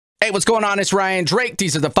Hey, what's going on? It's Ryan Drake.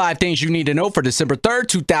 These are the 5 things you need to know for December 3rd,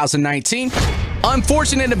 2019.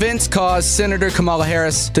 Unfortunate events caused Senator Kamala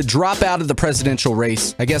Harris to drop out of the presidential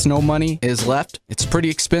race. I guess no money is left. It's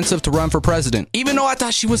pretty expensive to run for president, even though I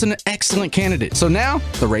thought she was an excellent candidate. So now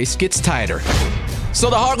the race gets tighter. So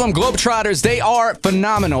the Harlem Globetrotters, they are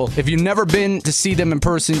phenomenal. If you've never been to see them in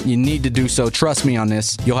person, you need to do so. Trust me on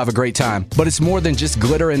this. You'll have a great time. But it's more than just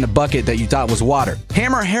glitter in the bucket that you thought was water.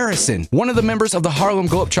 Hammer Harrison, one of the members of the Harlem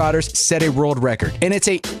Globetrotters, set a world record. And it's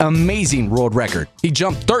an amazing world record. He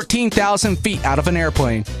jumped 13,000 feet out of an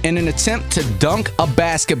airplane in an attempt to dunk a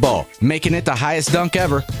basketball, making it the highest dunk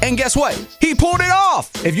ever. And guess what? He pulled it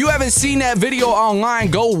off! If you haven't seen that video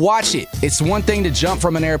online, go watch it. It's one thing to jump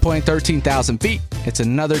from an airplane 13,000 feet. It's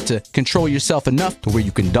another to control yourself enough to where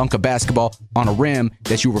you can dunk a basketball on a rim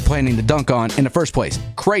that you were planning to dunk on in the first place.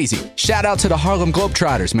 Crazy. Shout out to the Harlem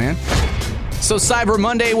Globetrotters, man. So Cyber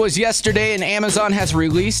Monday was yesterday, and Amazon has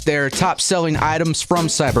released their top-selling items from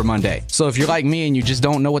Cyber Monday. So if you're like me and you just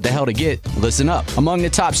don't know what the hell to get, listen up. Among the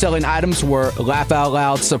top-selling items were Laugh Out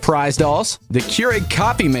Loud surprise dolls, the Keurig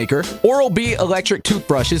coffee maker, Oral-B electric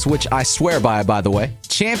toothbrushes, which I swear by the way,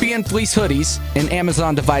 Champion fleece hoodies, and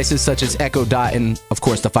Amazon devices such as Echo Dot and, of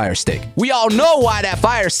course, the Fire Stick. We all know why that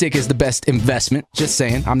Fire Stick is the best investment. Just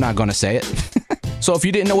saying, I'm not gonna say it. So if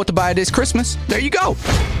you didn't know what to buy this Christmas, there you go.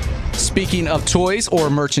 Speaking of toys, or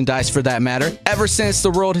merchandise for that matter, ever since the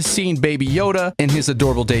world has seen Baby Yoda in his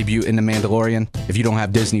adorable debut in The Mandalorian, if you don't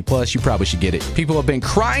have Disney Plus, you probably should get it. People have been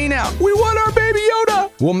crying out, "We want our Baby Yoda!"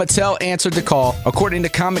 Well, Mattel answered the call. According to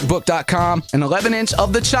comicbook.com, an 11-inch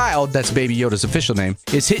of the child, that's Baby Yoda's official name,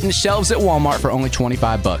 is hitting shelves at Walmart for only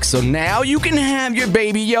 25 bucks. So now you can have your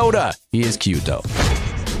Baby Yoda. He is cute though.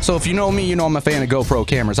 So if you know me, you know I'm a fan of GoPro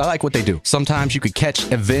cameras. I like what they do. Sometimes you could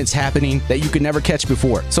catch events happening that you could never catch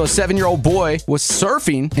before. So a 7-year-old boy was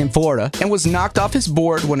surfing in Florida and was knocked off his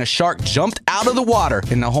board when a shark jumped out of the water,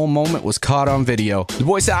 and the whole moment was caught on video. The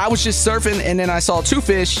boy said, "I was just surfing and then I saw 2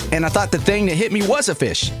 fish and I thought the thing that hit me was a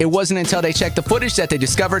fish. It wasn't until they checked the footage that they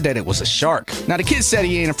discovered that it was a shark." Now the kid said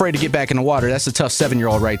he ain't afraid to get back in the water. That's a tough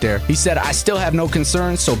 7-year-old right there. He said, "I still have no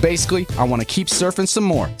concerns, so basically I want to keep surfing some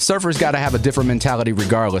more." Surfers got to have a different mentality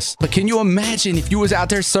regardless. But can you imagine if you was out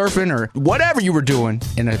there surfing or whatever you were doing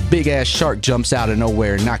and a big ass shark jumps out of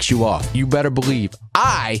nowhere and knocks you off? You better believe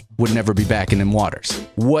I would never be back in them waters.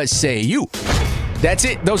 What say you? That's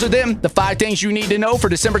it. Those are them, the 5 things you need to know for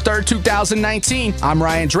December 3rd, 2019. I'm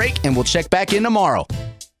Ryan Drake, and we'll check back in tomorrow.